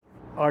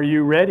Are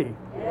you ready?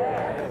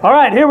 Yes. All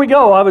right, here we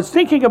go. I was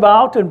thinking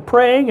about and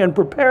praying and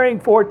preparing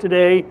for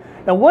today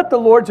and what the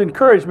Lord's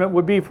encouragement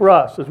would be for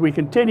us as we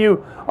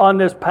continue on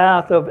this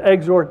path of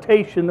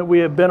exhortation that we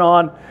have been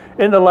on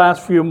in the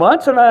last few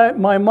months. And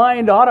my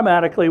mind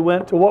automatically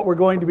went to what we're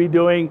going to be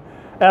doing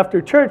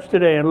after church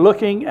today and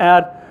looking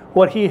at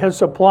what He has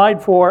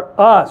supplied for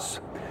us.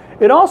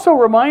 It also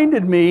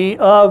reminded me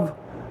of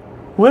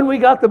when we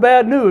got the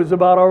bad news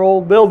about our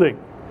old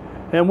building.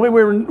 And we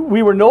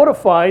were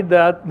notified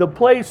that the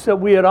place that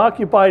we had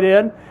occupied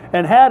in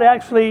and had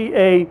actually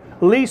a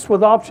lease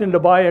with option to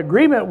buy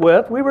agreement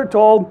with, we were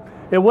told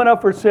it went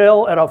up for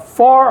sale at a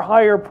far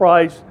higher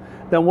price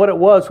than what it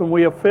was when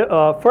we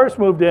first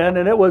moved in,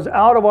 and it was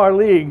out of our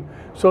league,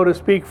 so to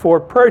speak, for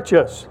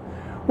purchase.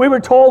 We were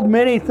told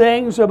many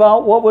things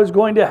about what was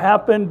going to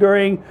happen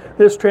during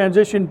this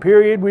transition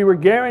period. We were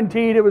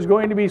guaranteed it was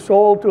going to be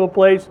sold to a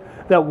place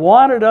that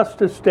wanted us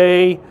to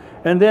stay.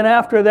 And then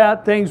after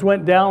that, things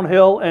went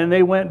downhill, and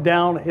they went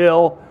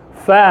downhill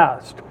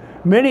fast.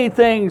 Many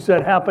things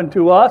that happened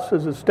to us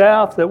as a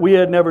staff that we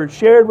had never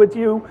shared with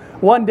you.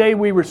 One day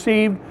we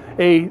received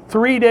a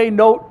 3-day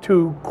note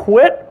to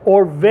quit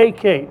or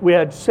vacate. We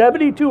had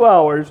 72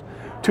 hours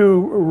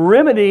to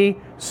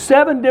remedy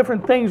 7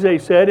 different things, they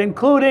said,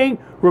 including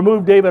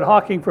remove David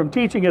Hawking from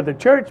teaching at the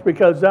church,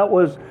 because that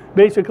was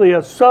basically a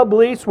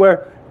sublease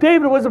where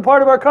David was a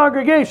part of our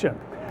congregation.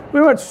 We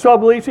weren't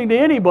subleasing to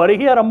anybody.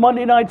 He had a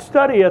Monday night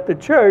study at the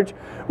church.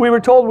 We were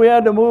told we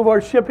had to move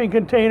our shipping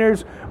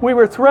containers. We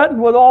were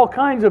threatened with all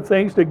kinds of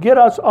things to get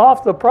us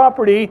off the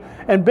property.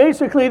 And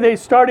basically they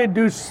started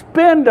to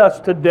spend us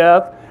to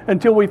death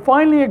until we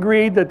finally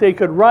agreed that they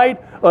could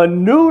write a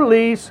new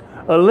lease,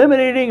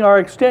 eliminating our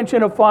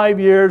extension of 5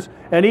 years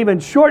and even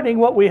shortening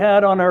what we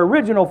had on our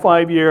original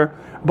 5-year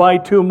by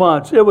 2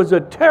 months. It was a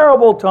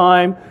terrible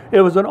time.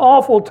 It was an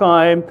awful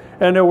time.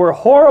 And there were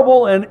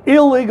horrible and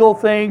illegal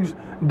things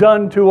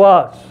done to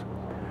us.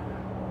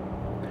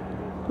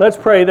 Let's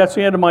pray. That's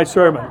the end of my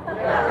sermon.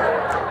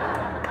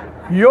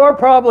 You're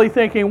probably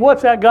thinking,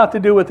 what's that got to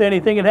do with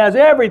anything? It has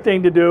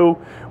everything to do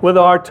with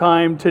our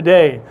time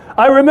today.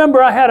 I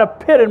remember I had a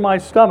pit in my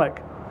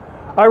stomach.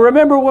 I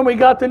remember when we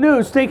got the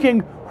news thinking,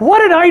 what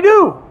did I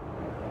do?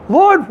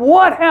 Lord,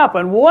 what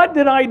happened? What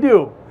did I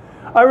do?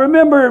 I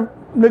remember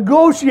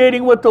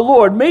negotiating with the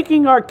Lord,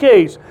 making our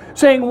case,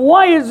 saying,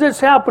 why is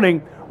this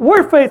happening?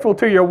 We're faithful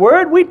to your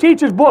word. We teach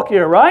His book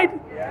here, right?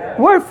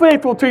 We're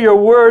faithful to your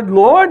word,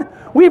 Lord.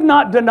 We've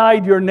not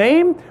denied your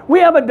name. We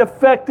haven't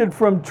defected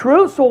from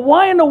truth. So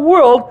why in the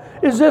world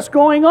is this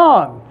going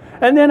on?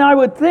 And then I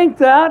would think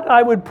that,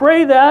 I would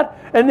pray that,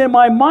 and then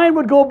my mind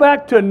would go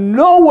back to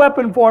no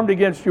weapon formed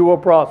against you will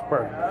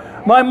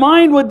prosper. My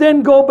mind would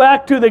then go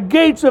back to the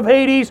gates of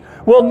Hades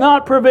will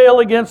not prevail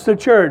against the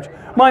church.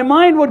 My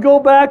mind would go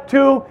back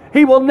to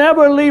He will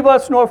never leave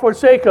us nor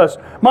forsake us.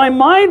 My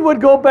mind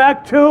would go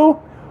back to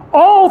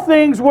all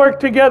things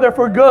work together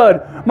for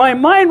good. My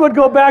mind would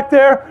go back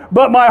there,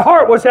 but my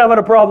heart was having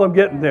a problem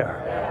getting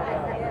there.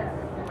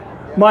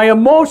 My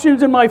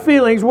emotions and my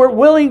feelings weren't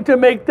willing to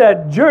make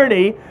that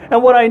journey,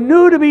 and what I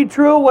knew to be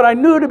true, what I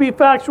knew to be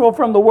factual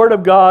from the Word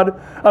of God,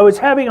 I was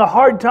having a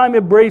hard time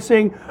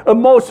embracing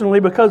emotionally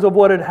because of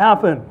what had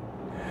happened.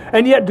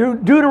 And yet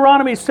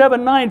Deuteronomy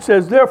 7:9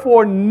 says,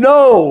 therefore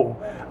know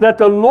that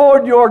the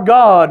Lord your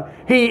God,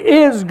 He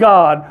is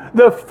God,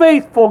 the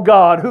faithful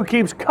God, who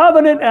keeps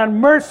covenant and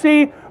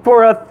mercy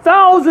for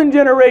 1,000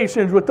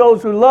 generations with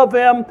those who love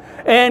Him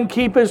and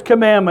keep His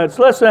commandments.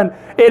 Listen,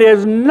 it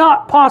is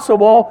not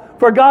possible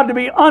for God to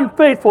be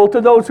unfaithful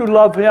to those who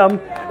love Him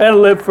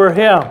and live for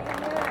Him.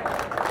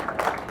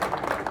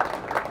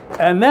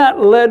 And that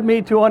led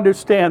me to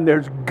understand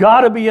there's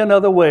got to be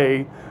another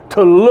way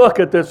to look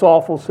at this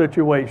awful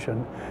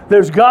situation.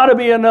 There's got to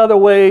be another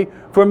way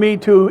for me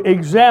to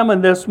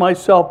examine this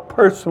myself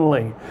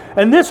personally.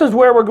 And this is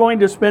where we're going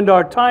to spend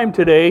our time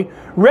today,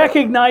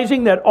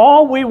 recognizing that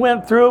all we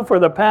went through for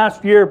the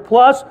past year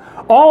plus,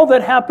 all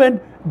that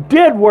happened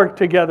did work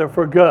together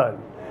for good.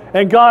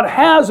 And God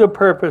has a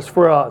purpose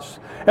for us.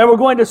 And we're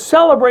going to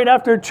celebrate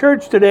after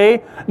church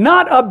today,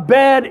 not a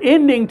bad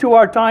ending to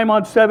our time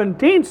on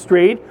 17th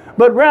Street,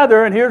 but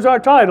rather, and here's our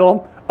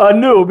title, A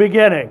New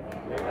Beginning.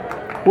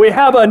 We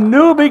have a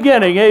new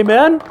beginning,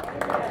 amen?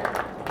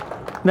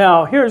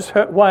 Now, here's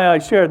why I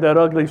shared that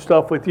ugly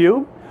stuff with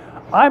you.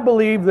 I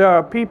believe there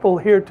are people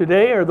here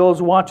today, or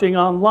those watching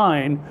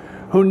online,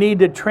 who need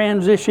to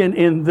transition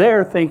in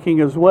their thinking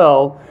as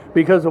well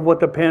because of what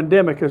the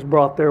pandemic has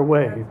brought their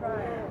way.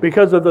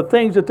 Because of the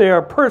things that they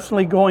are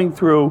personally going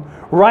through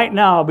right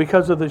now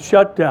because of the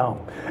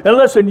shutdown. And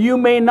listen, you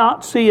may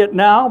not see it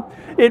now.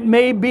 It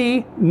may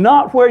be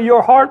not where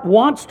your heart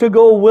wants to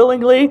go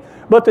willingly,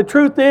 but the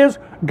truth is,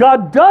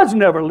 God does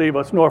never leave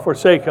us nor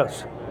forsake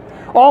us.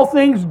 All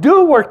things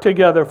do work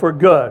together for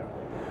good.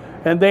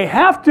 And they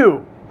have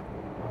to.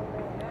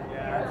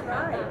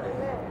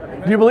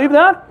 Do you believe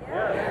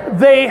that?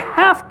 They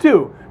have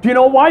to. Do you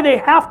know why they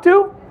have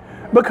to?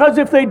 Because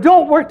if they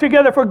don't work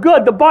together for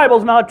good, the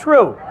Bible's not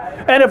true.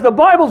 And if the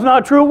Bible's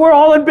not true, we're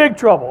all in big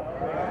trouble.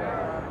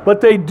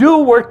 but they do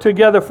work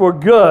together for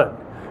good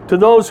to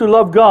those who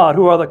love God,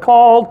 who are the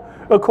called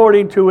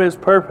according to his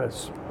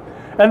purpose.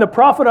 And the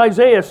prophet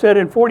Isaiah said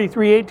in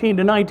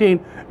 43:18-19,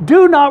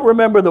 do not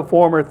remember the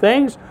former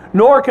things,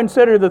 nor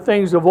consider the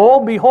things of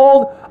old.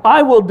 Behold,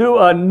 I will do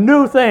a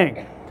new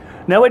thing.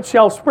 Now it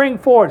shall spring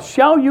forth.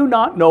 Shall you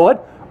not know it?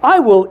 I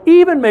will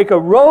even make a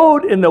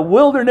road in the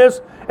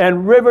wilderness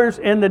and rivers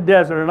in the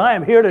desert. And I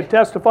am here to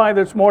testify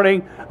this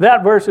morning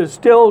that verse is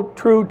still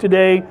true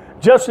today,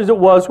 just as it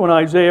was when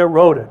Isaiah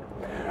wrote it.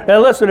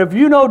 And listen, if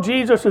you know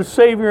Jesus as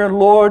Savior and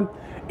Lord,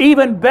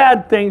 even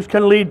bad things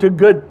can lead to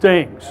good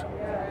things.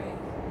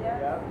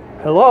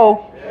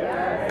 Hello?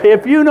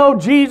 If you know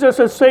Jesus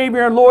as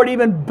Savior and Lord,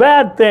 even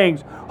bad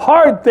things,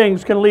 hard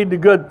things can lead to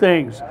good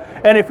things.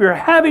 And if you're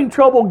having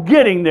trouble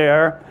getting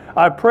there,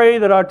 I pray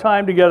that our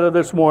time together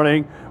this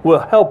morning will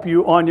help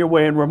you on your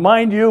way and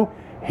remind you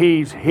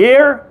He's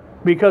here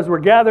because we're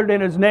gathered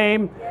in His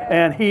name,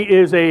 and He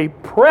is a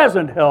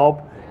present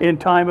help in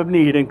time of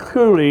need,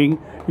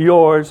 including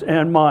yours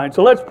and mine.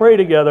 So let's pray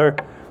together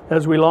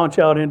as we launch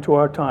out into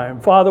our time.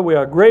 Father, we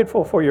are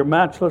grateful for your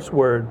matchless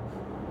word.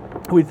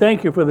 We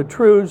thank you for the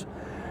truths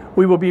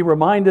we will be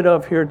reminded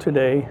of here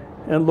today.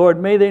 And Lord,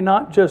 may they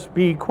not just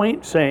be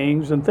quaint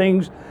sayings and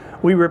things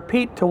we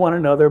repeat to one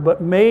another,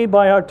 but may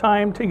by our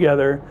time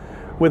together,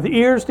 with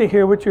ears to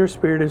hear what your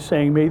Spirit is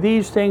saying, may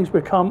these things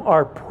become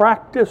our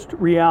practiced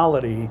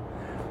reality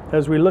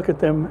as we look at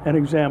them and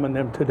examine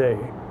them today.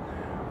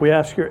 We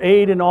ask your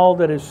aid in all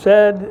that is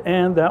said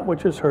and that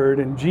which is heard.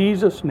 In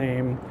Jesus'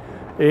 name,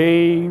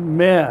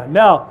 amen.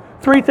 Now,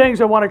 3 things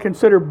I want to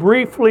consider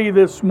briefly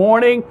this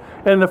morning,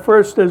 and the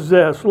first is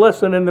this.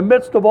 Listen, in the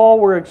midst of all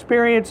we're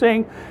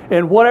experiencing,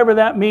 and whatever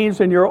that means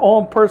in your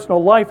own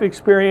personal life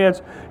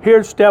experience,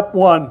 here's step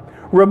 1.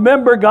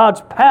 Remember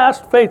God's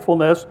past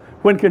faithfulness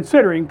when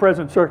considering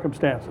present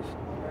circumstances.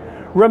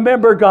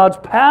 Remember God's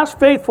past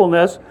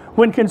faithfulness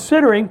when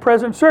considering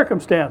present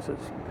circumstances.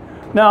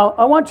 Now,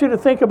 I want you to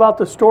think about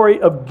the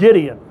story of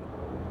Gideon.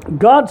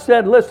 God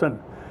said, listen,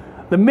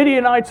 the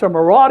Midianites are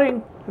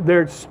marauding.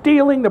 They're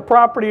stealing the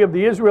property of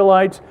the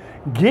Israelites.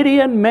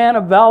 Gideon, man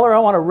of valor, I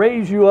want to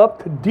raise you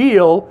up to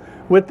deal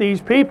with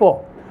these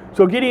people.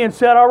 So Gideon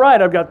said, all right,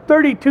 I've got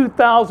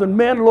 32,000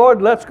 men,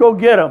 Lord, let's go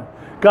get them.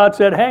 God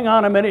said, hang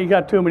on a minute, you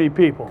got too many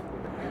people.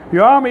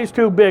 Your army's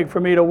too big for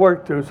me to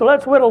work through. So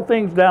let's whittle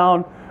things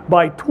down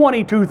by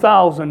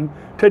 22,000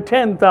 to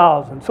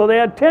 10,000. So they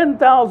had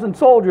 10,000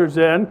 soldiers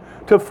in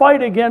to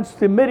fight against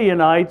the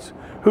Midianites,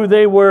 who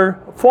they were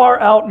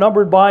far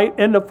outnumbered by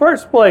in the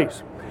first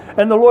place.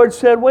 And the Lord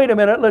said, wait a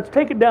minute, let's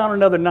take it down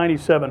another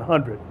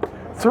 9,700.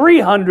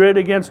 300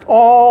 against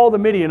all the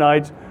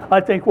Midianites,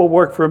 I think will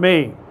work for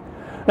me.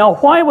 Now,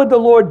 why would the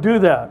Lord do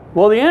that?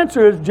 Well, the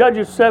answer is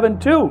Judges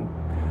 7:2.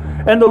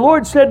 And the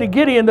Lord said to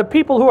Gideon, the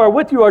people who are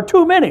with you are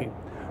too many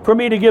for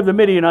me to give the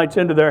Midianites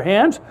into their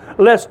hands,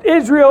 lest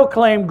Israel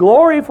claim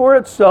glory for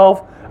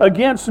itself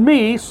against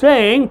me,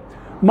 saying,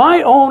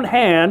 my own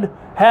hand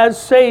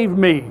has saved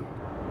me.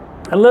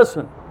 And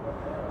listen,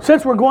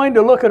 since we're going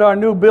to look at our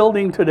new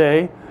building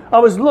today, I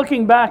was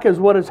looking back as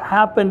what has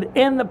happened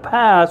in the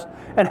past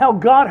and how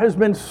God has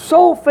been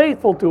so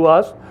faithful to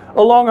us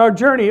along our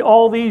journey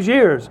all these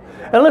years.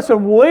 And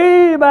listen,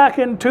 way back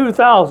in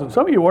 2000,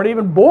 some of you weren't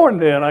even born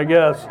then, I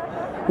guess.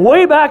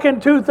 Way back in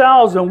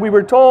 2000, we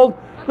were told,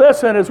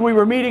 listen, as we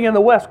were meeting in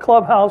the West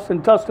Clubhouse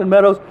in Tustin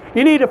Meadows,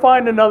 you need to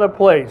find another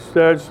place.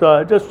 There's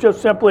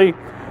just simply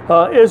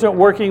isn't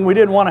working. We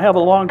didn't want to have a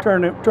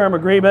long-term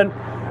agreement.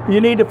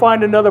 You need to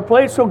find another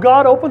place. So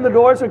God opened the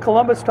doors at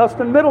Columbus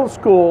Tustin Middle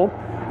School,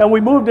 and we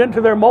moved into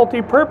their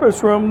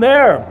multi-purpose room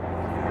there.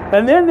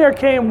 And then there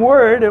came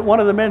word at one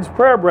of the men's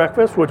prayer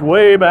breakfasts, which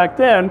way back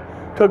then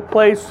took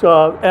place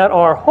at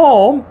our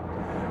home.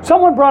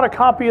 Someone brought a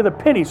copy of the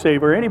Penny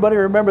Saver. Anybody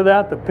remember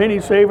that? The Penny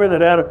Saver that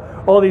had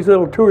all these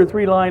little 2 or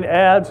 3 line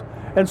ads.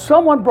 And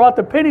someone brought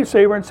the Penny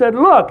Saver and said,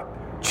 look,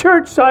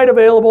 church site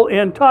available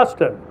in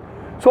Tustin.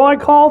 So I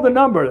called the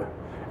number,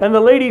 and the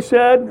lady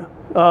said,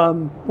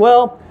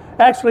 well,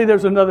 actually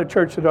there's another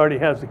church that already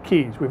has the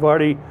keys. We've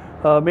already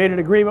made an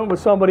agreement with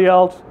somebody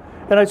else.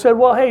 And I said,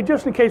 well, hey,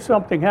 just in case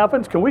something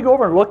happens, can we go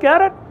over and look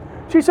at it?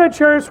 She said,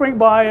 sure, swing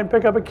by and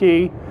pick up a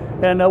key.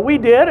 And we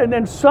did. And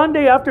then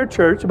Sunday after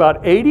church,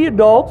 about 80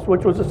 adults,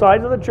 which was the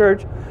size of the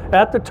church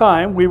at the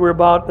time. We were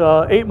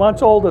about 8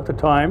 months old at the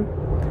time.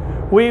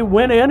 We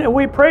went in and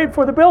we prayed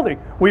for the building.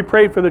 We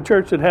prayed for the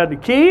church that had the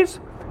keys.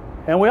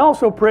 And we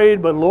also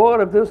prayed, but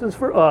Lord, if this is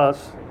for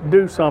us,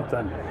 do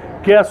something.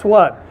 Guess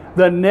what?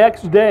 The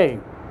next day,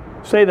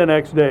 say the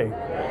next day.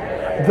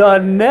 The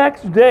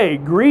next day,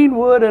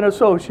 Greenwood and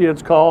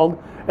Associates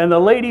called, and the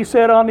lady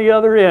said on the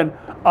other end,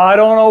 I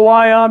don't know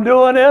why I'm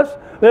doing this.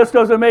 This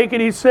doesn't make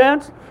any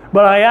sense,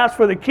 but I asked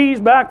for the keys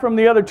back from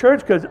the other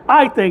church because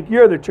I think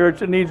you're the church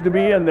that needs to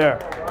be in there.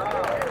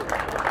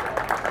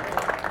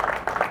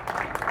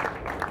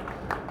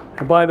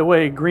 And by the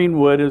way,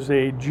 Greenwood is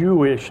a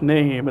Jewish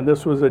name, and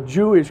this was a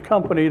Jewish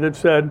company that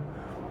said,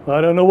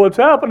 I don't know what's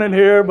happening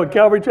here, but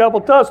Calvary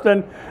Chapel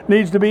Tustin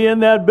needs to be in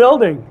that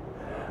building.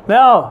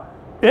 Now,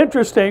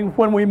 Interesting,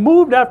 when we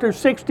moved after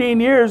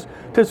 16 years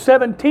to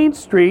 17th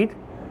Street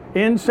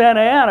in Santa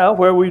Ana,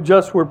 where we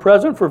just were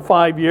present for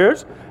 5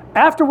 years,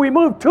 after we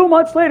moved 2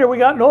 months later, we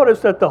got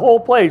notice that the whole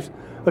place,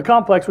 the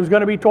complex, was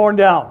going to be torn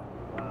down.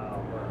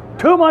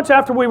 2 months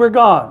after we were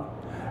gone.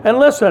 And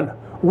listen,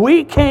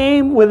 we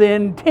came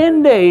within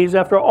 10 days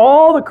after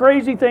all the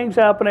crazy things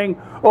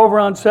happening over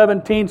on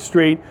 17th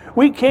Street.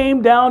 We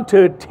came down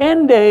to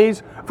 10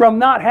 days from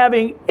not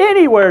having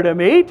anywhere to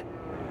meet,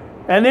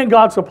 and then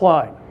God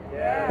supplied.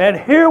 And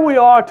here we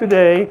are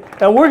today,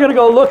 and we're going to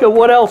go look at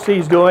what else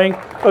He's doing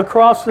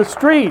across the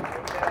street.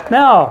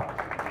 Now,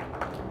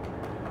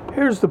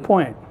 here's the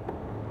point.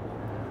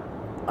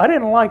 I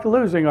didn't like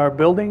losing our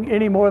building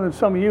any more than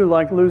some of you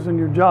like losing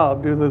your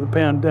job due to the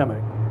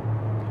pandemic.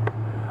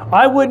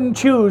 I wouldn't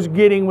choose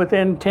getting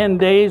within 10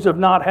 days of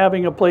not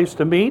having a place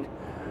to meet,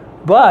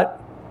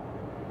 but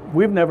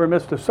we've never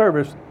missed a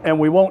service, and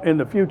we won't in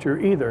the future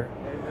either,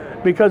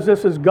 because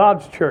this is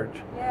God's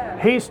church.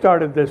 He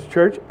started this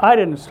church. I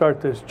didn't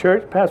start this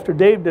church. Pastor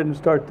Dave didn't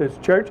start this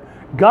church.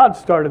 God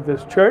started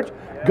this church.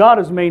 God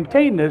has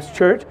maintained this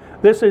church.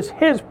 This is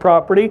His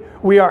property.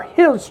 We are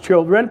His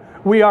children.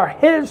 We are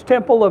His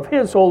temple of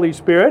His Holy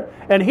Spirit,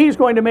 and He's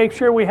going to make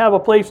sure we have a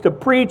place to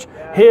preach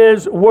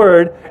His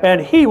word,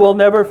 and He will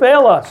never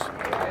fail us.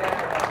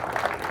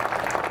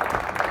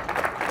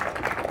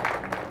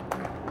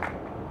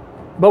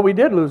 But we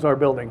did lose our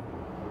building.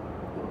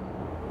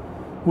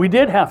 We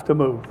did have to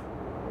move.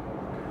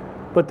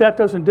 But that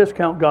doesn't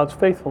discount God's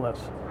faithfulness.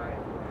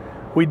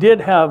 We did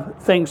have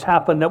things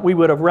happen that we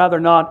would have rather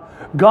not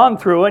gone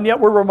through, and yet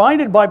we're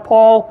reminded by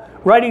Paul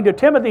writing to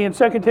Timothy in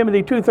 2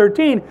 Timothy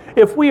 2:13,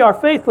 if we are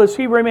faithless,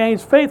 He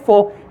remains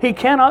faithful. He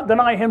cannot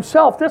deny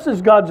Himself. This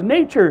is God's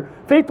nature.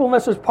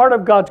 Faithfulness is part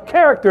of God's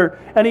character,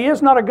 and He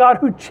is not a God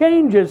who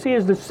changes. He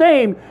is the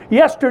same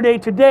yesterday,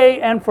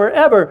 today, and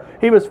forever.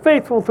 He was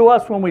faithful to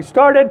us when we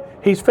started.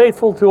 He's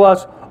faithful to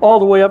us all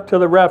the way up to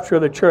the rapture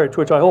of the church,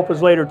 which I hope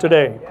is later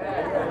today.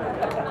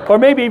 Or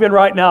maybe even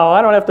right now.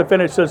 I don't have to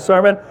finish this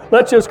sermon.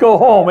 Let's just go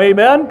home.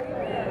 Amen?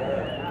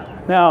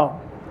 Now,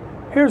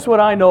 here's what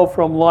I know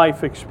from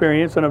life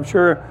experience, and I'm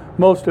sure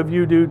most of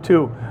you do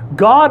too.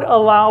 God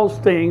allows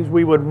things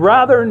we would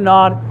rather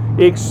not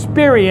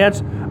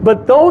experience,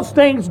 but those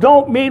things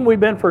don't mean we've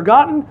been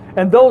forgotten,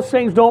 and those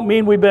things don't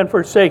mean we've been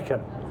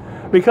forsaken.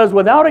 Because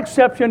without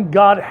exception,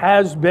 God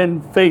has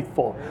been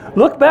faithful.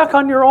 Look back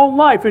on your own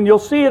life, and you'll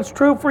see it's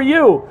true for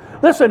you.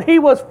 Listen, He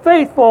was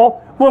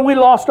faithful when we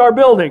lost our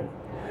building.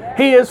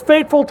 He is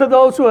faithful to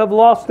those who have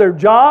lost their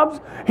jobs.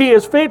 He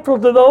is faithful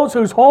to those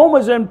whose home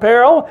is in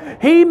peril.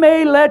 He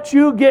may let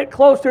you get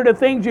closer to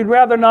things you'd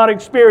rather not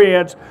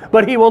experience,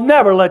 but He will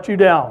never let you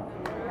down.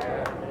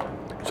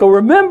 So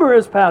remember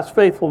His past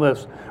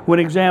faithfulness when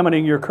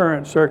examining your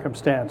current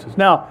circumstances.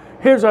 Now,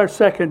 here's our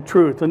second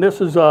truth, and this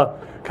is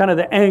kind of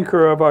the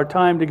anchor of our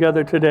time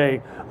together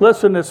today.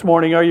 Listen this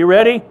morning. Are you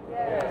ready?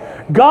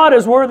 Yes. God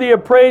is worthy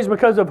of praise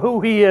because of who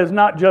He is,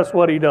 not just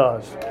what He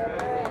does.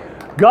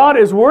 God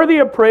is worthy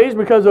of praise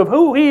because of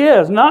who He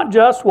is, not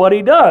just what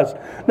He does.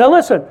 Now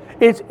listen,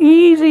 it's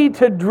easy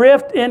to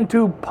drift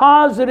into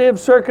positive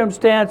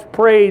circumstance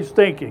praise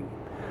thinking.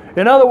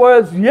 In other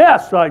words,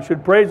 yes, I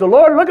should praise the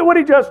Lord. Look at what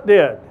He just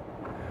did.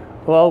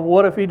 Well,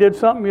 what if He did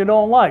something you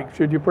don't like?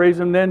 Should you praise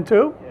Him then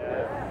too?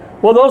 Yeah.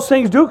 Well, those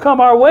things do come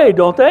our way,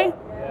 don't they?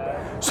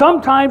 Yeah.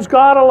 Sometimes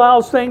God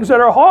allows things that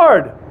are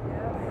hard.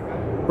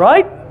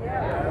 Right?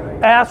 Yeah.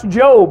 Ask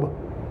Job.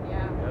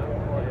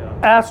 Yeah.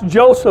 Ask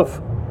Joseph.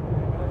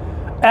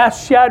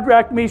 Ask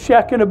Shadrach,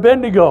 Meshach, and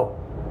Abednego.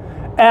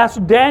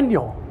 Ask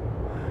Daniel.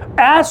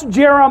 Ask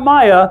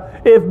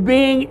Jeremiah if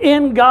being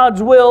in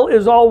God's will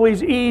is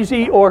always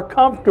easy or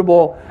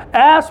comfortable.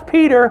 Ask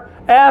Peter.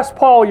 Ask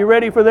Paul. You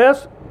ready for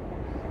this?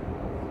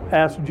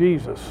 Ask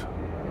Jesus.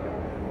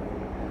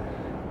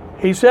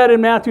 He said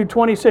in Matthew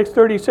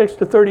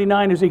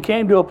 26:36-39, as He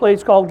came to a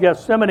place called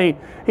Gethsemane,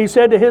 He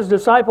said to His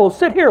disciples,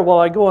 "Sit here while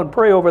I go and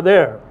pray over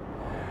there."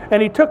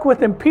 And He took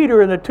with Him Peter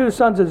and the two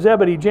sons of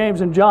Zebedee,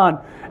 James and John,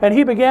 and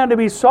He began to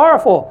be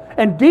sorrowful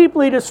and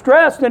deeply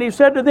distressed. And He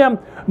said to them,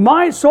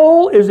 "My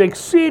soul is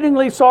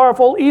exceedingly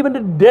sorrowful, even to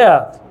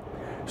death.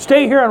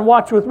 Stay here and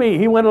watch with me."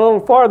 He went a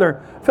little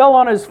farther, fell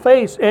on His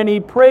face, and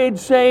He prayed,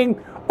 saying,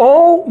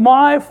 "Oh,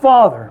 my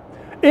Father,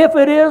 if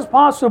it is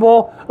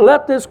possible,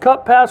 let this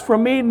cup pass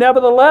from me.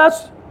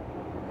 Nevertheless,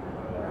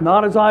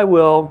 not as I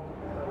will,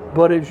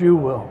 but as You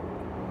will."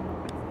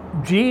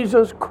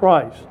 Jesus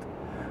Christ,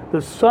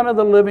 the Son of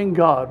the living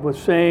God, was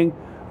saying,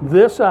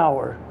 this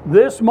hour,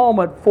 this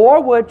moment for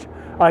which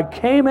I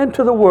came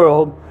into the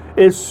world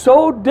is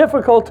so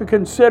difficult to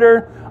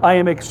consider. I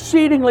am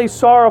exceedingly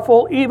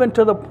sorrowful, even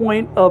to the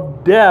point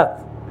of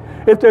death.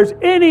 If there's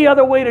any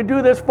other way to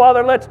do this,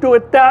 Father, let's do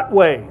it that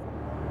way.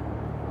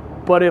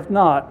 But if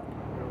not,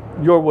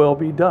 Your will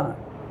be done.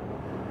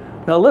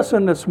 Now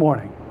listen this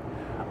morning.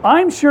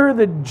 I'm sure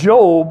that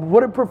Job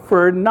would have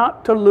preferred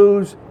not to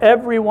lose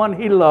everyone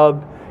he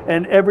loved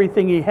and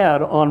everything he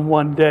had on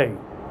one day.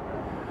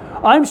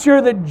 I'm sure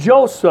that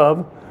Joseph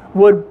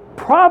would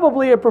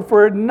probably have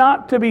preferred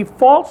not to be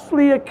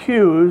falsely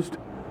accused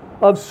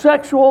of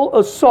sexual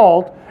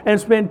assault and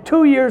spend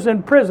 2 years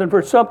in prison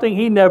for something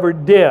he never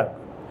did.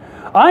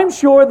 I'm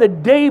sure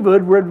that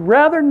David would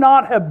rather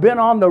not have been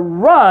on the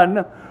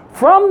run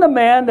from the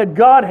man that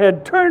God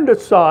had turned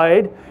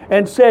aside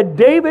and said,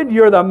 David,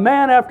 you're the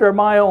man after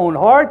my own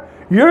heart.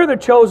 You're the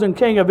chosen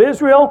king of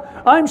Israel.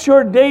 I'm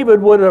sure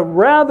David would have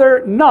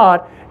rather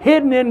not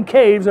hidden in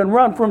caves and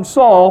run from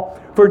Saul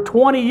for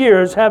 20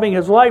 years, having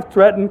his life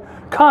threatened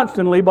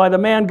constantly by the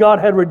man God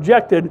had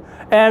rejected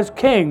as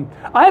king.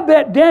 I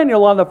bet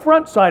Daniel, on the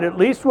front side at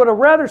least, would have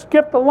rather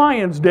skipped the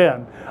lion's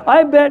den.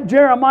 I bet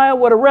Jeremiah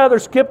would have rather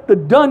skipped the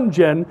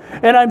dungeon.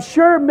 And I'm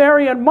sure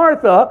Mary and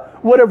Martha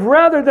would have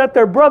rather that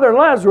their brother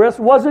Lazarus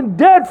wasn't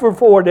dead for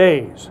 4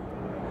 days.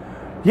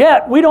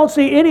 Yet, we don't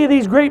see any of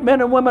these great men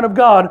and women of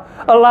God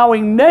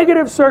allowing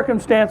negative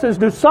circumstances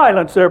to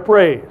silence their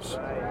praise.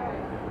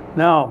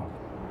 Now,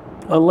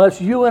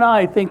 unless you and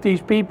I think these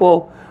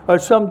people are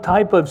some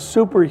type of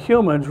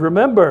superhumans,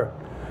 remember,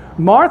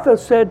 Martha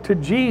said to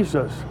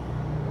Jesus,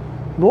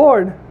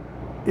 Lord,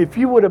 if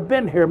you would have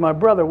been here, my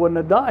brother wouldn't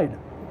have died.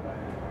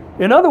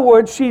 In other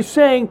words, she's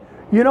saying,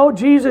 you know,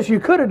 Jesus, you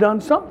could have done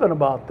something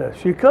about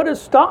this. You could have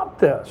stopped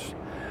this.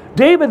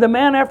 David, the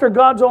man after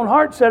God's own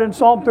heart, said in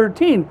Psalm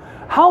 13,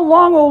 how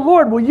long, O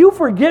Lord, will you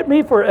forget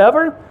me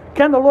forever?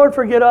 Can the Lord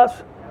forget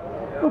us?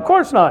 Of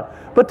course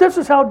not. But this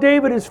is how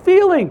David is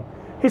feeling.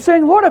 He's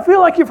saying, Lord, I feel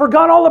like you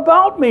forgot all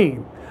about me.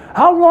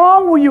 How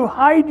long will you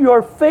hide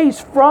your face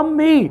from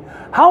me?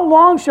 How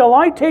long shall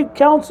I take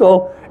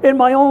counsel in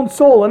my own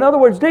soul? In other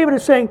words, David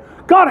is saying,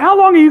 God, how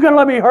long are you going to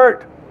let me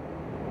hurt?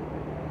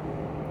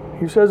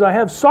 He says, I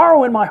have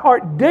sorrow in my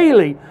heart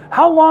daily.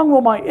 How long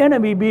will my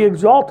enemy be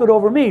exalted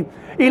over me?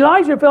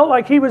 Elijah felt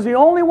like he was the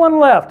only one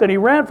left, and he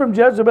ran from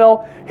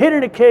Jezebel, hid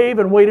in a cave,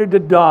 and waited to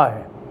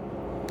die.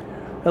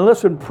 And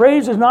listen,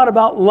 praise is not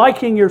about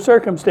liking your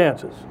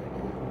circumstances.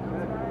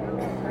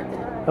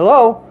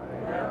 Hello?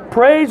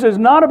 Praise is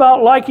not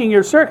about liking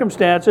your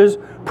circumstances.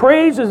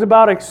 Praise is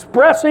about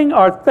expressing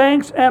our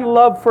thanks and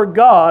love for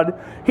God.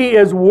 He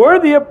is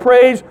worthy of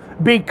praise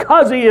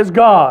because He is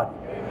God.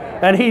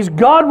 And He's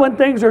God when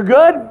things are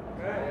good,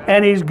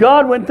 and He's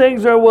God when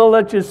things are, well,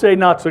 let's just say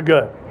not so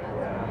good.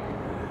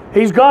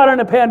 He's God in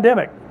a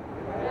pandemic.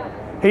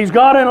 He's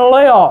God in a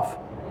layoff.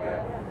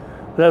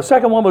 The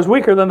second one was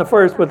weaker than the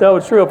first, but that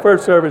was true of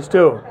first service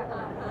too.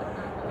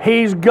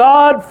 He's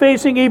God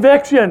facing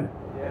eviction.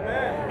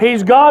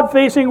 He's God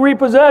facing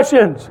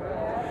repossessions.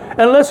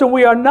 And listen,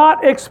 we are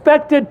not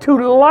expected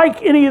to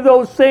like any of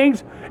those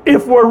things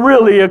if we're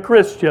really a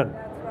Christian.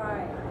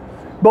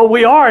 But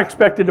we are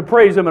expected to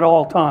praise Him at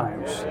all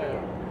times.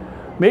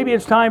 Maybe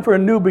it's time for a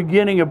new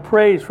beginning of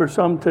praise for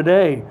some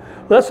today.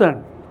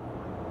 Listen,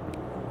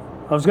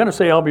 I was going to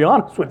say I'll be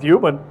honest with you,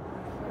 but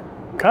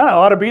kind of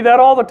ought to be that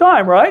all the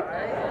time, right?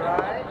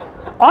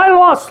 I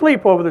lost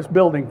sleep over this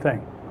building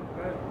thing.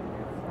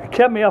 It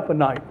kept me up at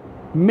night.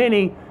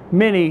 Many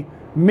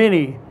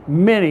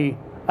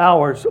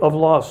hours of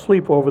lost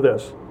sleep over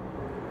this.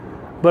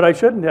 But I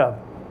shouldn't have.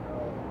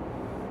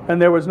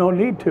 And there was no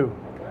need to.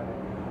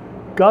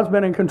 God's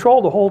been in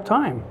control the whole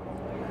time.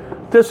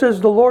 This is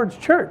the Lord's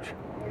church.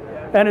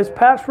 And His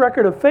past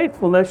record of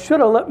faithfulness should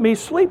have let me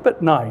sleep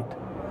at night.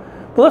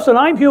 But listen,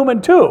 I'm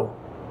human too.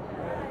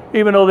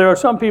 Even though there are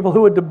some people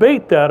who would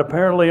debate that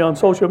apparently on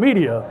social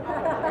media.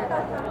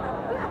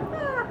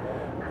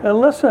 And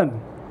listen,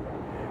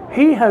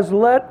 He has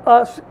let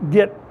us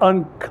get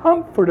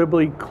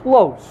uncomfortably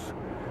close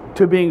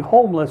to being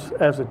homeless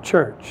as a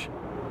church.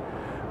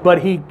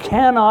 But He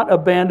cannot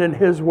abandon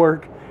His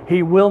work.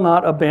 He will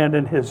not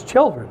abandon His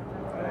children.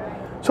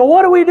 So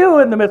what do we do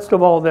in the midst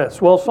of all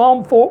this? Well,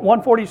 Psalm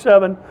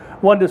 147,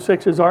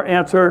 1-6 is our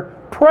answer.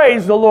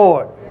 Praise the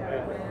Lord.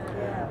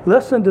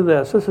 Listen to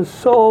this. This is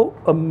so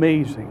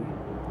amazing.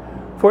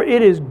 For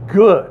it is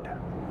good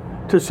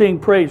to sing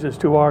praises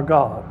to our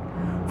God.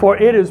 For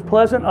it is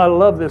pleasant. I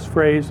love this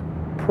phrase.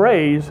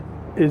 Praise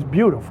is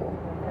beautiful.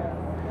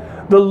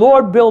 The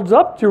Lord builds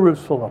up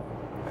Jerusalem.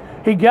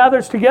 He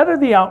gathers together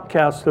the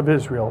outcasts of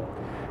Israel.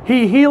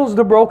 He heals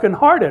the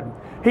brokenhearted.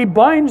 He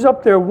binds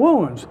up their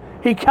wounds.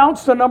 He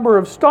counts the number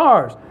of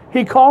stars.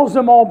 He calls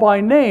them all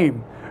by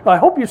name. I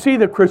hope you see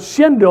the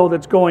crescendo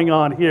that's going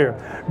on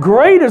here.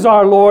 Great is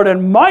our Lord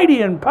and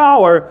mighty in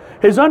power.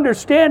 His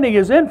understanding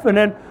is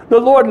infinite. The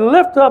Lord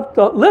lifts up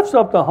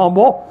the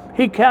humble.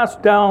 He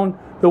casts down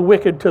the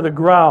wicked to the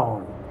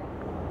ground.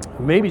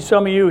 Maybe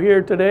some of you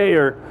here today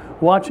are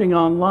watching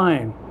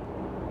online.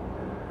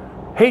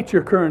 Hate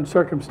your current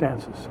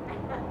circumstances.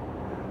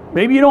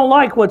 Maybe you don't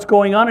like what's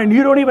going on and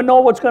you don't even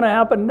know what's going to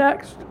happen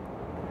next.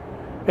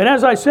 And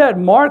as I said,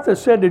 Martha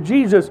said to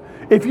Jesus,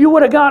 if you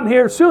would have gotten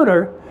here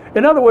sooner,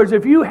 in other words,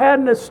 if you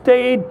hadn't have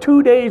stayed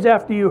 2 days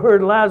after you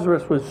heard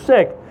Lazarus was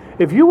sick,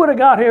 if you would have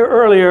got here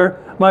earlier,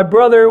 my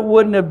brother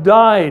wouldn't have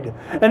died.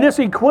 And this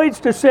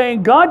equates to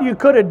saying, God, you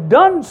could have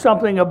done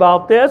something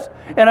about this,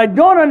 and I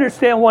don't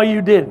understand why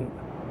you didn't.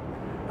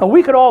 And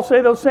we could all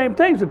say those same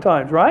things at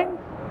times, right?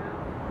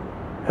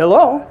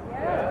 Hello?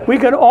 We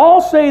could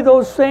all say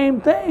those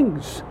same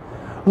things.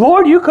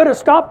 Lord, you could have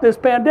stopped this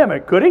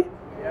pandemic, could He?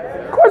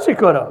 Of course he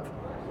could have.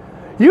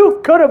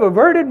 You could have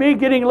averted me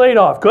getting laid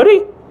off, could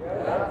he?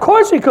 Of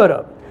course he could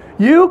have.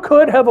 You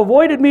could have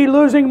avoided me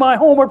losing my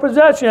home or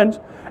possessions,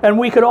 and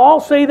we could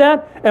all say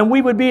that, and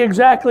we would be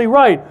exactly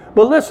right.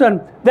 But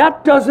listen,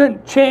 that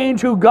doesn't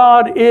change who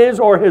God is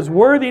or His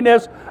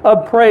worthiness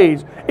of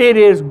praise. It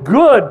is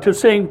good to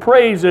sing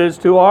praises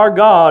to our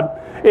God.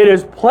 It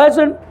is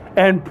pleasant,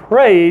 and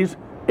praise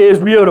is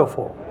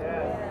beautiful.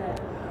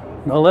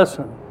 Now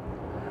listen,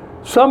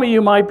 some of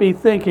you might be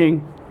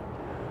thinking,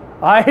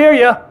 I hear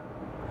you,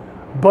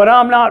 but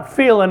I'm not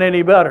feeling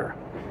any better.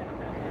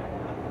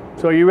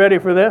 So you ready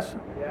for this?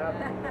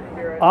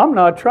 I'm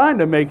not trying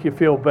to make you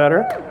feel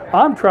better.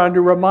 I'm trying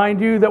to remind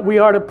you that we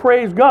are to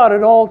praise God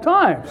at all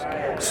times.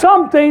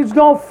 Some things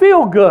don't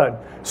feel good.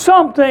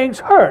 Some things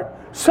hurt.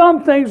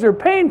 Some things are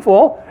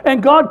painful,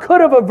 and God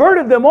could have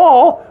averted them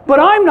all, but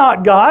I'm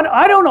not God.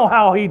 I don't know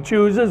how He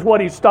chooses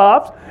what He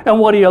stops and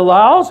what He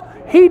allows.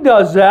 He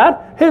does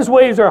that. His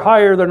ways are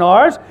higher than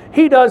ours.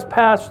 He does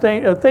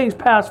things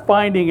past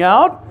finding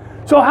out.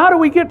 So how do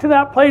we get to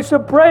that place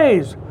of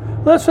praise?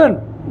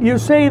 Listen, you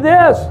say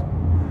this,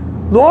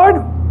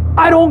 Lord,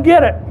 I don't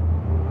get it.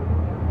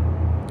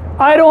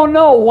 I don't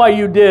know why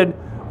you did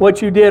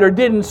what you did or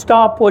didn't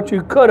stop what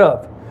you could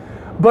have.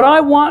 But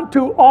I want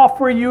to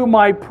offer you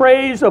my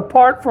praise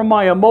apart from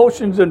my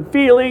emotions and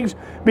feelings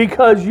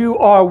because you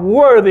are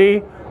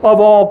worthy of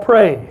all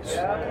praise.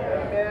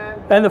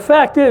 And the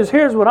fact is,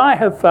 here's what I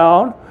have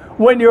found.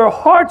 When your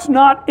heart's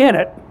not in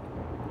it,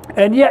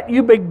 and yet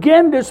you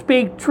begin to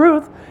speak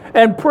truth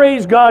and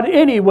praise God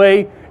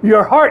anyway,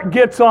 your heart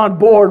gets on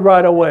board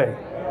right away.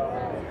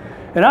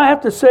 And I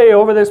have to say,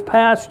 over this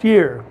past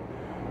year,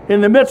 in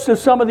the midst of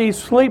some of these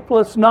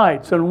sleepless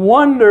nights and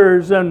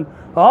wonders and,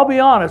 I'll be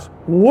honest,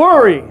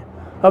 worry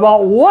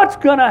about what's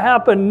going to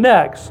happen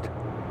next,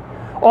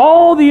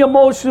 all the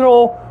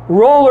emotional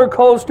roller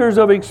coasters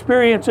of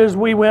experiences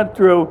we went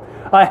through,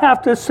 I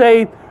have to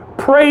say,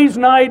 praise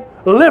night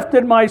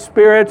lifted my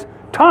spirits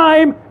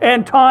time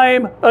and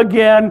time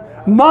again,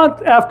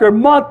 month after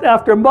month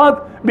after month,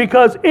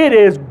 because it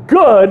is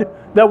good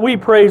that we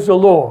praise the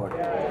Lord.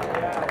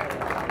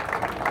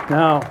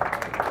 Now,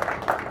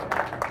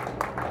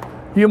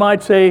 you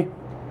might say,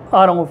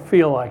 I don't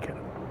feel like it.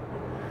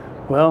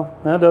 Well,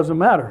 that doesn't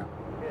matter,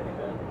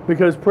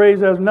 because praise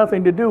has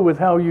nothing to do with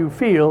how you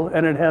feel,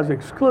 and it has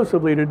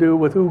exclusively to do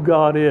with who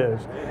God is.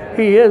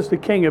 He is the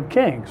King of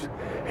Kings.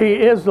 He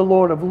is the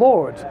Lord of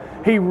Lords.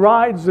 He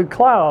rides the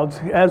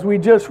clouds. As we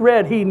just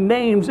read, He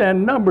names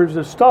and numbers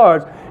the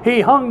stars.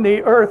 He hung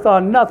the earth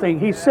on nothing.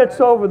 He sits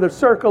over the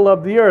circle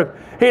of the earth.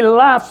 He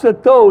laughs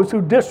at those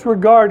who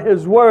disregard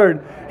His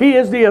word. He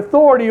is the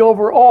authority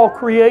over all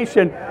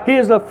creation. He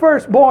is the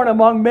firstborn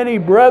among many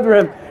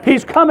brethren.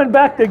 He's coming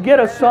back to get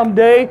us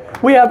someday.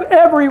 We have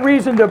every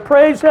reason to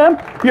praise Him.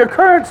 Your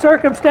current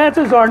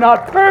circumstances are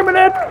not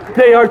permanent.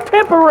 They are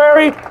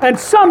temporary, and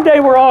someday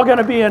we're all going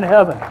to be in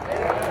heaven.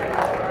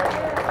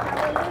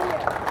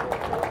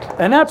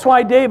 And that's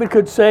why David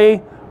could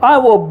say, I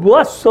will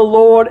bless the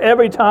Lord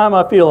every time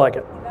I feel like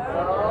it.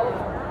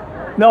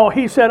 No,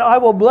 he said, I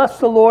will bless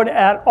the Lord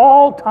at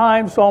all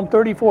times, Psalm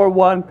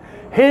 34:1.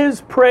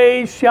 His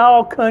praise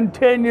shall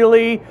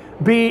continually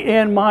be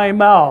in my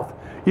mouth.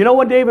 You know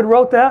when David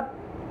wrote that?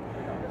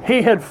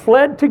 He had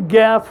fled to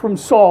Gath from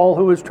Saul,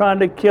 who was trying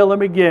to kill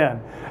him again.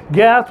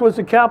 Gath was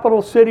the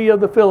capital city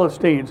of the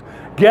Philistines.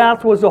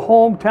 Gath was the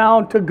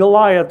hometown to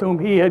Goliath, whom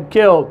he had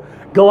killed.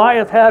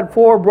 Goliath had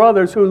 4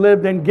 brothers who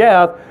lived in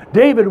Gath.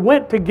 David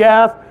went to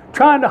Gath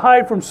trying to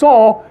hide from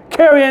Saul,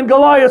 carrying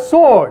Goliath's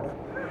sword.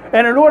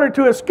 And in order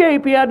to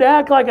escape, he had to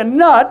act like a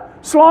nut,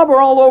 slobber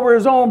all over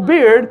his own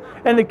beard.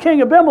 And the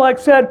king Abimelech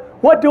said,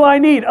 what do I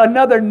need?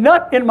 Another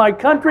nut in my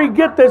country?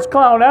 Get this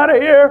clown out of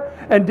here.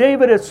 And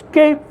David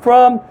escaped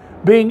from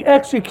being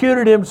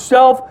executed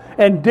himself.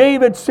 And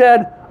David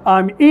said,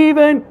 I'm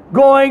even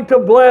going to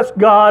bless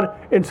God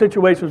in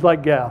situations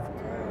like Gath.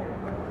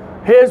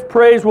 His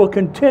praise will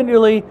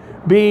continually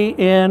be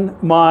in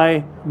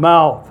my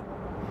mouth.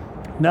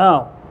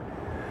 Now,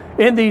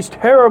 in these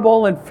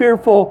terrible and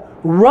fearful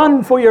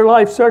run for your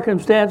life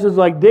circumstances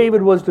like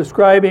David was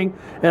describing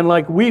and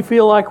like we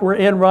feel like we're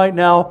in right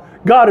now,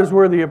 God is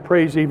worthy of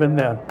praise even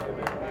then.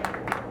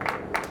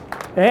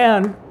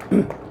 And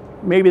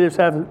maybe this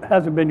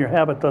hasn't been your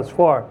habit thus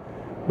far,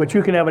 but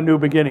you can have a new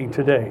beginning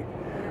today,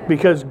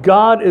 because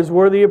God is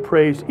worthy of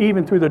praise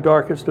even through the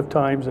darkest of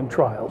times and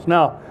trials.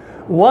 Now,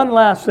 one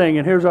last thing,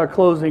 and here's our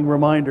closing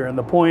reminder and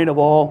the point of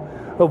all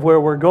of where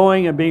we're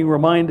going and being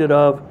reminded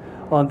of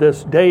on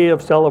this day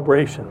of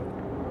celebration.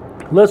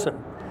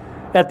 Listen,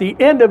 at the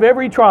end of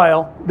every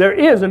trial, there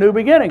is a new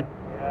beginning.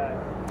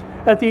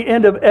 At the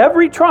end of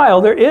every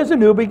trial, there is a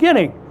new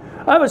beginning.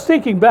 I was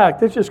thinking back,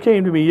 this just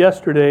came to me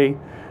yesterday,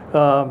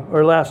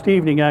 or last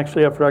evening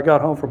actually, after I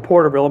got home from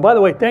Porterville. And by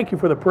the way, thank you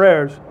for the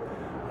prayers,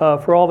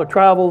 for all the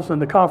travels and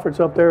the conference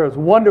up there. It was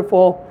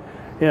wonderful.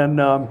 And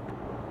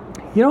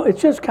you know,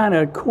 it's just kind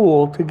of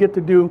cool to get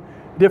to do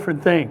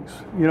different things.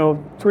 You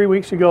know, 3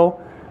 weeks ago,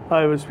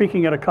 I was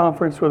speaking at a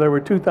conference where there were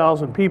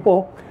 2,000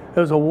 people. It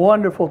was a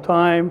wonderful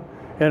time.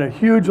 and a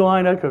huge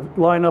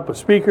lineup of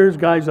speakers,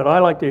 guys that I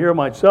like to hear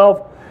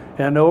myself.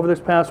 And over this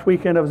past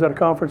weekend, I was at a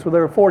conference where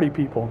there were 40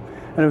 people.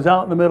 And it was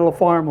out in the middle of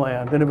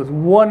farmland. And it was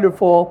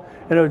wonderful.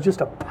 And it was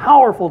just a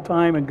powerful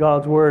time in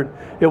God's Word.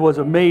 It was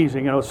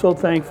amazing. And I was so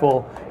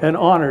thankful and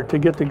honored to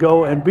get to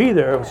go and be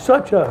there. It was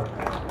such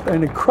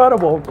an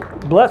incredible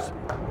blessing.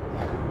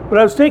 But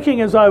I was thinking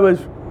as I was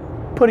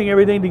putting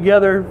everything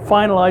together,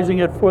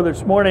 finalizing it for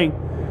this morning,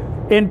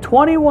 in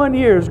 21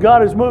 years,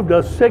 God has moved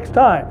us 6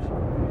 times.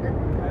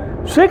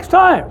 6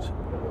 times.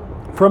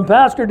 From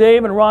Pastor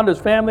Dave and Rhonda's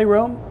family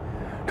room,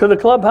 to the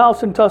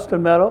clubhouse in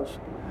Tustin Meadows,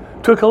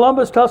 to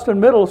Columbus Tustin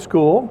Middle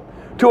School,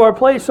 to our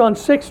place on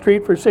 6th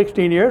Street for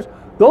 16 years.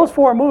 Those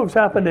 4 moves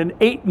happened in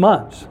 8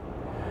 months.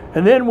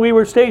 And then we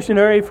were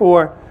stationary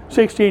for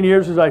 16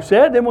 years, as I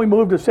said. Then we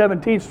moved to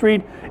 17th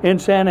Street in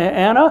Santa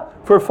Ana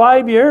for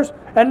 5 years.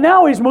 And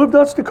now he's moved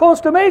us to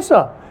Costa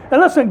Mesa.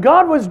 And listen,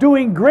 God was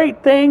doing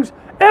great things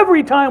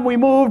every time we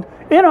moved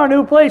in our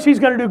new place. He's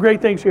going to do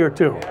great things here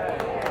too.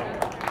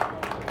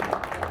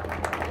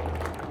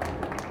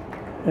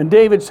 And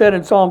David said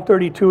in Psalm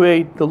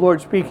 32:8, the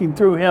Lord speaking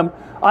through him,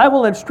 I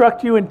will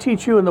instruct you and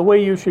teach you in the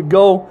way you should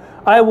go.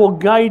 I will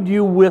guide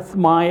you with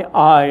my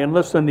eye. And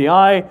listen, the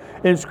eye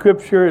in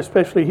Scripture,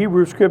 especially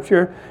Hebrew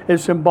Scripture,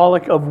 is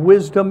symbolic of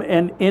wisdom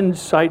and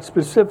insight,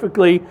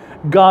 specifically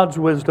God's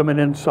wisdom and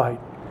insight.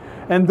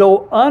 And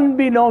though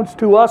unbeknownst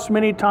to us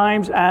many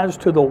times as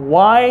to the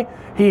why,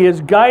 He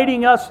is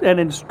guiding us and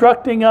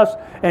instructing us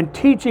and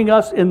teaching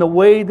us in the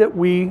way that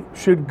we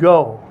should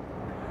go.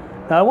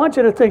 Now, I want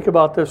you to think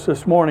about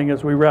this morning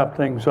as we wrap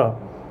things up.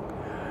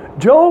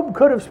 Job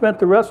could have spent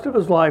the rest of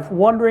his life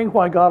wondering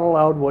why God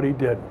allowed what he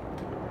did.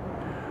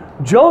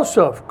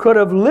 Joseph could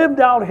have lived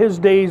out his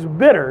days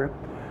bitter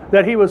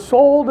that he was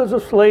sold as a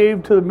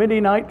slave to the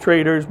Midianite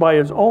traders by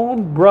his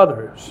own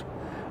brothers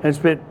and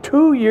spent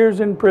 2 years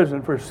in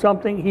prison for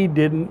something he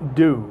didn't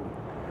do.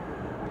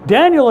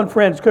 Daniel and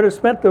friends could have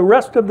spent the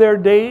rest of their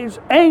days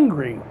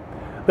angry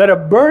that a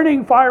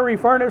burning fiery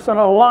furnace and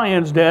a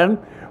lion's den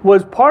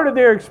was part of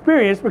their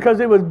experience because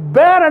it was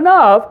bad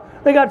enough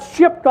they got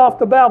shipped off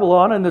to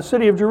Babylon and the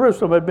city of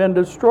Jerusalem had been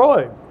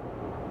destroyed.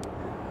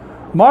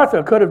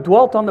 Martha could have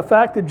dwelt on the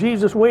fact that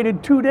Jesus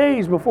waited 2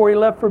 days before he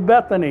left for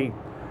Bethany,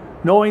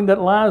 knowing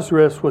that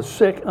Lazarus was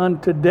sick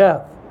unto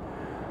death.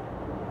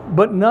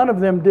 But none of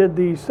them did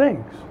these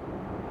things.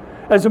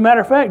 As a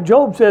matter of fact,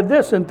 Job said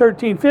this in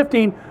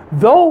 13:15,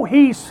 though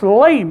he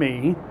slay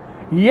me,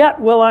 yet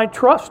will I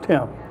trust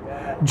him.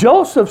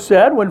 Joseph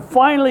said, when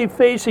finally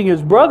facing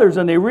his brothers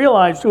and they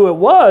realized who it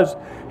was,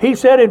 he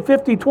said in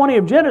 50:20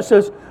 of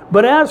Genesis,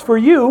 but as for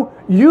you,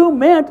 you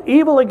meant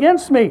evil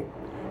against me.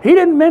 He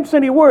didn't mince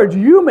any words.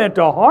 You meant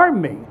to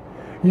harm me.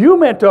 You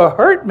meant to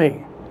hurt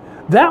me.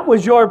 That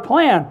was your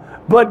plan.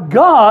 But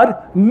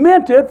God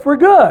meant it for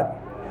good,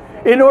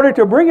 in order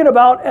to bring it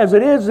about as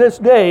it is this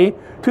day,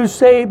 to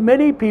save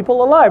many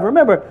people alive.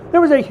 Remember,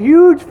 there was a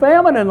huge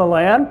famine in the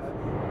land.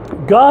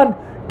 God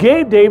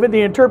gave David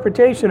the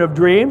interpretation of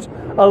dreams,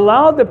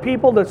 allowed the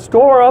people to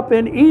store up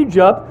in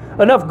Egypt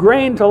enough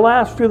grain to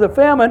last through the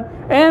famine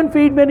and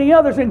feed many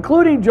others,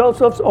 including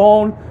Joseph's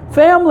own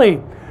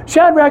family.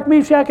 Shadrach,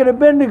 Meshach, and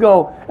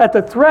Abednego, at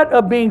the threat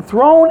of being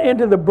thrown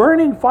into the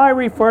burning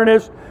fiery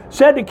furnace,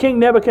 said to King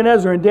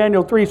Nebuchadnezzar in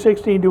Daniel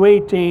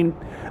 3:16-18,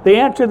 they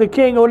answered the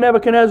king, O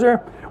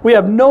Nebuchadnezzar, we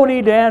have no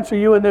need to answer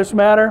you in this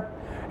matter.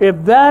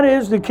 If that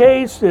is the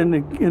case,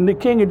 and the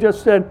king had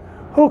just said,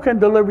 who can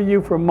deliver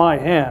you from my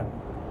hand?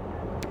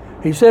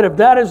 He said, if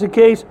that is the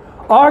case,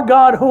 our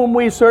God whom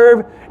we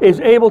serve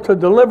is able to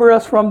deliver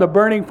us from the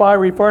burning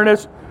fiery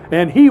furnace,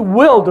 and He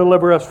will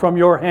deliver us from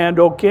your hand,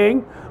 O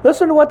king.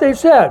 Listen to what they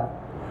said.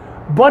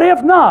 But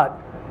if not,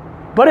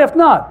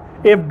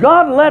 if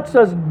God lets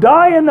us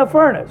die in the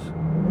furnace,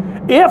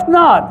 if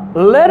not,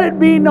 let it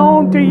be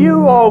known to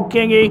you, O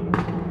kingy,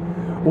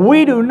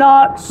 we do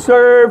not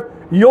serve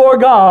your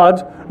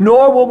gods,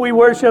 nor will we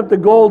worship the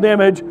gold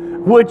image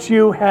which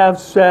you have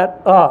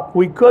set up.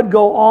 We could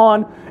go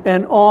on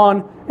and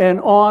on and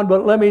on,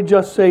 but let me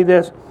just say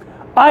this.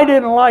 I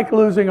didn't like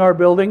losing our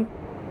building.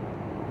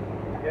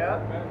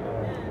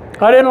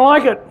 I didn't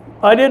like it.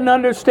 I didn't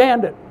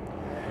understand it.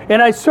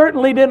 And I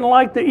certainly didn't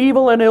like the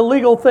evil and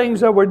illegal things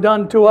that were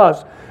done to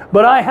us.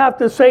 But I have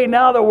to say,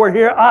 now that we're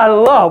here, I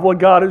love what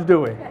God is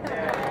doing.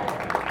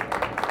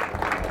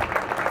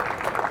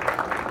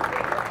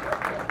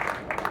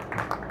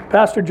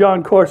 Pastor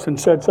John Corson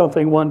said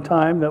something one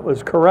time that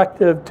was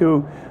corrective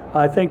to,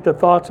 I think, the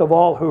thoughts of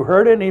all who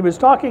heard it. And he was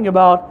talking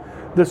about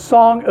the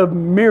song of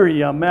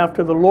Miriam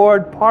after the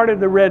Lord parted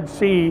the Red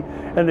Sea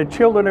and the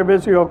children of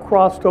Israel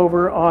crossed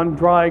over on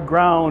dry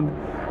ground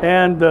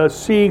and the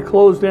sea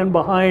closed in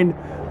behind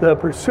the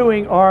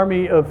pursuing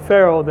army of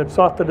Pharaoh that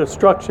sought the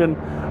destruction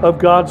of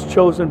God's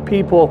chosen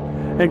people.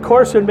 And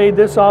Corson made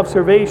this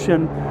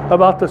observation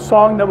about the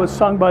song that was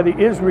sung by the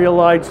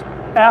Israelites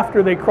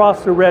after they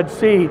crossed the Red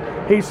Sea.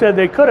 He said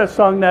they could have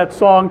sung that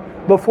song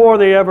before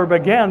they ever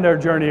began their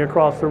journey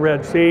across the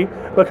Red Sea,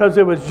 because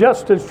it was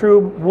just as true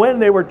when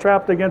they were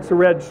trapped against the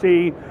Red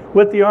Sea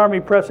with the army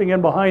pressing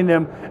in behind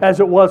them as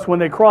it was when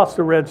they crossed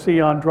the Red Sea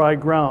on dry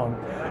ground.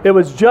 It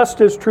was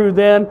just as true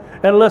then.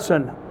 And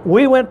listen,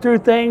 we went through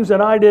things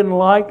that I didn't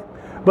like,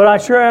 but I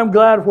sure am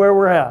glad where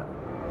we're at.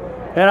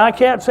 And I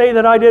can't say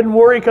that I didn't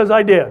worry, because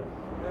I did.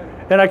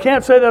 And I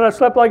can't say that I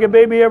slept like a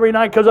baby every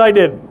night, because I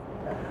didn't.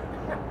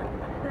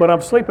 But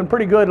I'm sleeping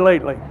pretty good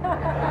lately.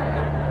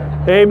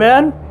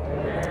 Amen?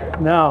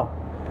 Now,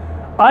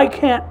 I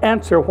can't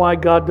answer why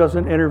God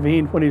doesn't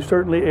intervene when He's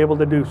certainly able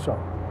to do so.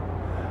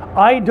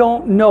 I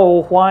don't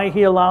know why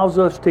He allows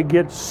us to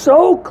get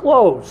so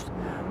close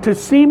to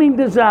seeming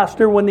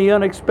disaster when the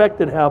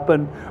unexpected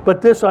happened,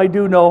 but this I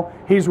do know: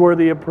 He's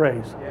worthy of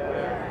praise.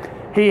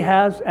 He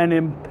has an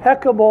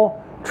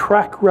impeccable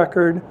track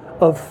record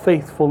of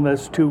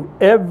faithfulness to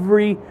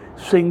every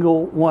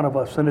single one of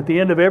us. And at the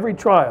end of every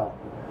trial,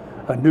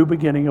 a new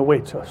beginning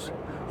awaits us.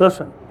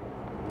 Listen,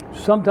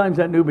 sometimes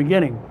that new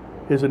beginning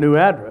is a new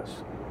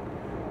address.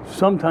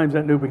 Sometimes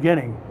that new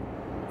beginning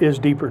is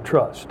deeper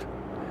trust.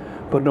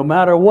 But no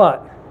matter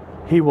what,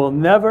 He will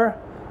never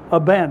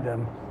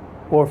abandon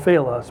or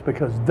fail us,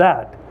 because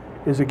that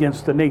is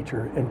against the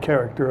nature and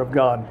character of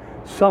God.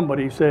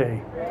 Somebody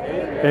say,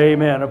 Amen.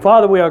 Amen. And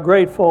Father, we are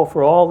grateful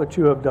for all that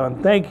You have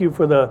done. Thank You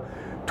for the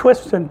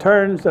twists and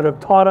turns that have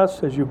taught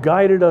us as You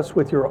guided us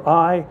with Your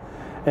eye,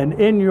 and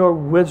in Your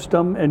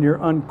wisdom and Your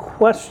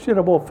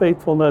unquestionable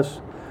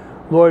faithfulness,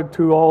 Lord,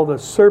 through all the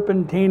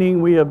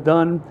serpentining we have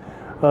done,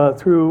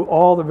 through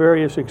all the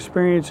various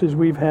experiences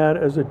we've had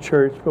as a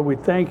church. But we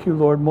thank You,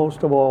 Lord,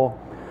 most of all,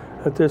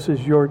 that this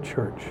is Your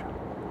church,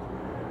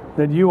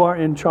 that You are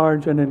in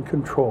charge and in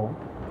control,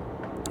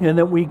 and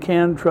that we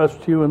can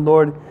trust You. And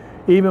Lord,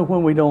 even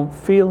when we don't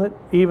feel it,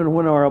 even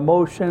when our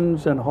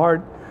emotions and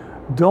heart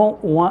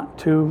don't want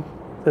to,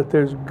 that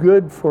there's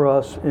good for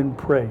us in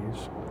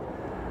praise.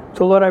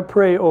 So Lord, I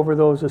pray over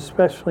those,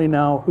 especially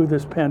now, who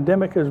this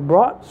pandemic has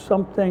brought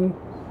something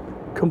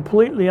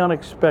completely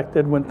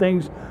unexpected, when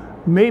things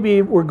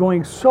maybe were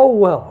going so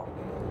well,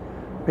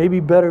 maybe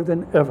better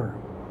than ever.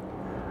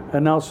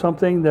 And now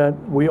something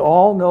that we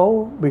all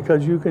know,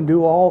 because You can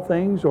do all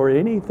things or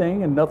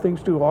anything and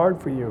nothing's too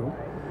hard for You,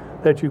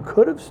 that You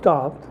could have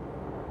stopped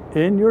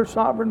in Your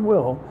sovereign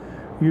will.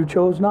 You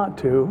chose not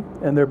to,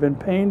 and there have been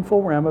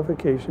painful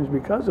ramifications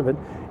because of it,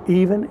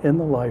 even in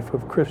the life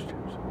of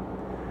Christians.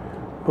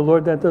 But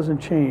Lord, that doesn't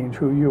change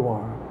who You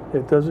are.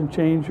 It doesn't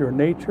change Your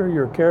nature,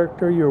 Your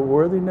character, Your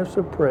worthiness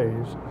of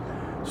praise.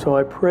 So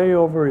I pray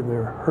over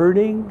their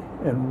hurting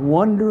and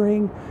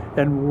wondering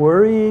and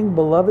worrying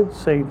beloved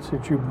saints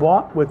that You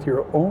bought with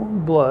Your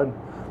own blood,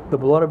 the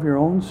blood of Your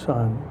own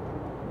Son,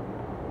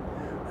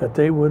 that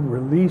they would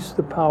release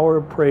the power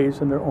of praise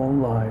in their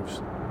own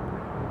lives,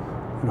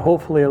 and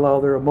hopefully allow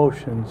their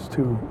emotions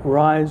to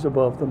rise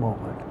above the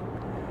moment.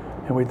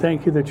 And we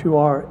thank You that You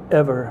are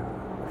ever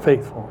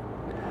faithful.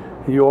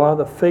 You are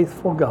the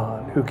faithful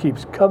God who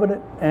keeps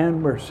covenant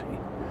and mercy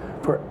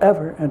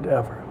forever and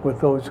ever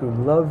with those who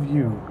love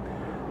You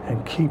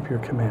and keep Your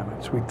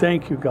commandments. We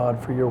thank You,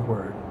 God, for Your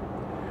word.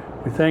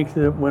 We thank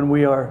You that when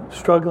we are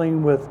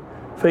struggling with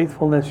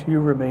faithfulness, You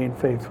remain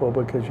faithful,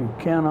 because You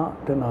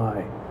cannot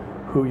deny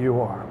who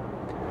You are.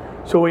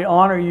 So we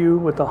honor You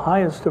with the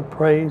highest of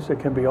praise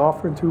that can be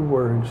offered through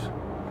words.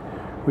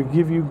 We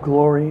give You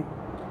glory.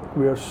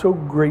 We are so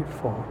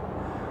grateful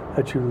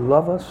that You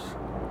love us,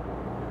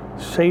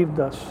 saved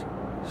us,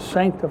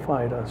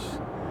 sanctified us,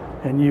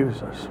 and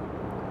use us.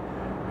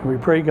 And we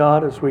pray,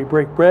 God, as we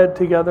break bread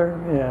together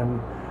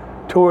and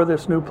tour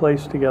this new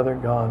place together,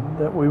 God,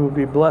 that we will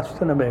be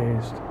blessed and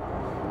amazed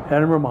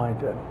and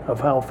reminded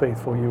of how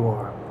faithful You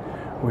are.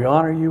 We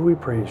honor You, we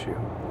praise You.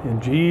 In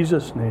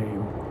Jesus'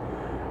 name,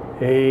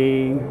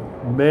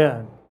 amen.